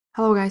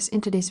Hello guys,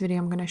 in today's video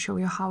I'm going to show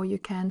you how you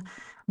can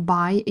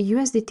buy a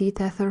USDT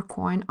Tether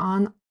coin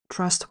on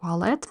Trust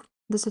Wallet.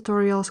 This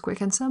tutorial is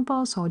quick and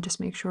simple, so just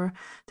make sure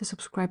to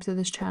subscribe to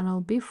this channel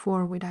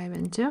before we dive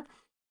into.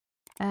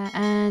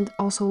 And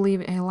also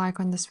leave a like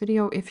on this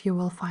video if you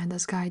will find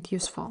this guide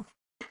useful.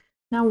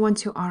 Now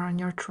once you are on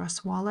your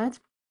Trust Wallet,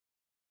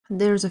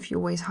 there's a few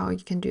ways how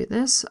you can do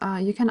this.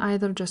 You can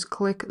either just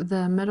click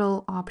the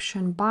middle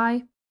option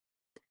buy.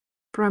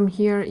 From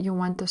here you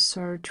want to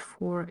search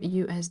for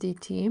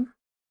USDT.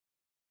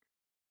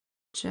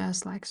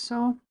 Just like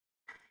so.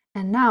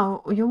 And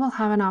now you will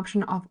have an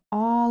option of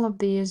all of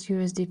these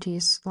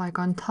USDTs, like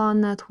on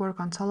Ton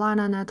network, on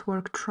Solana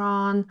network,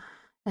 Tron,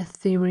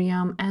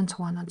 Ethereum, and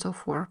so on and so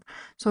forth.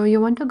 So you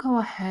want to go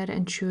ahead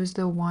and choose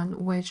the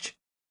one which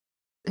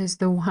is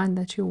the one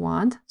that you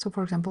want. So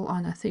for example,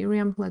 on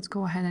Ethereum, let's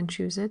go ahead and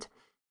choose it.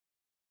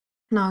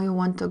 Now you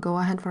want to go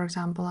ahead, for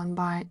example, and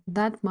buy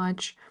that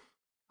much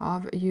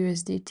of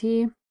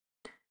USDT.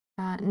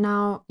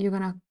 Now you're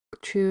gonna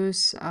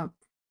choose an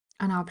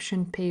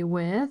option pay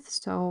with.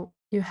 So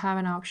you have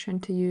an option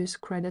to use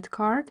credit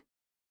card,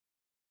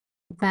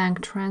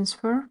 bank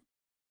transfer,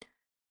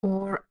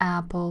 or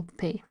Apple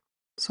Pay.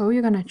 So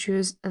you're gonna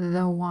choose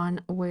the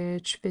one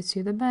which fits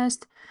you the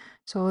best.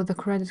 So the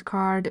credit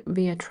card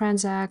via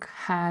Transact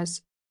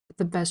has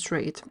the best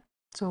rate.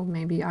 So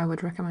maybe I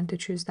would recommend to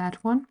choose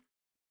that one.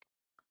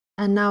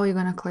 And now you're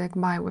gonna click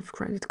buy with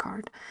credit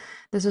card.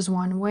 This is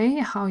one way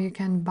how you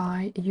can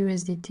buy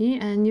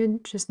USDT, and you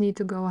just need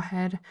to go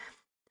ahead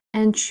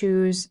and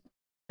choose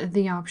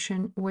the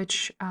option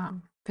which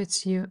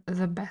fits you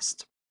the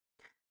best.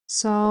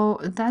 So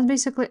that's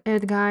basically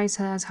it, guys.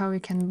 That's how you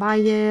can buy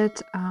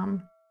it.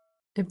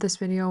 If this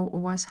video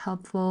was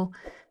helpful,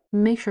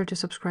 make sure to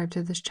subscribe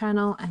to this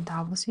channel, and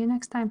I will see you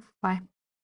next time. Bye.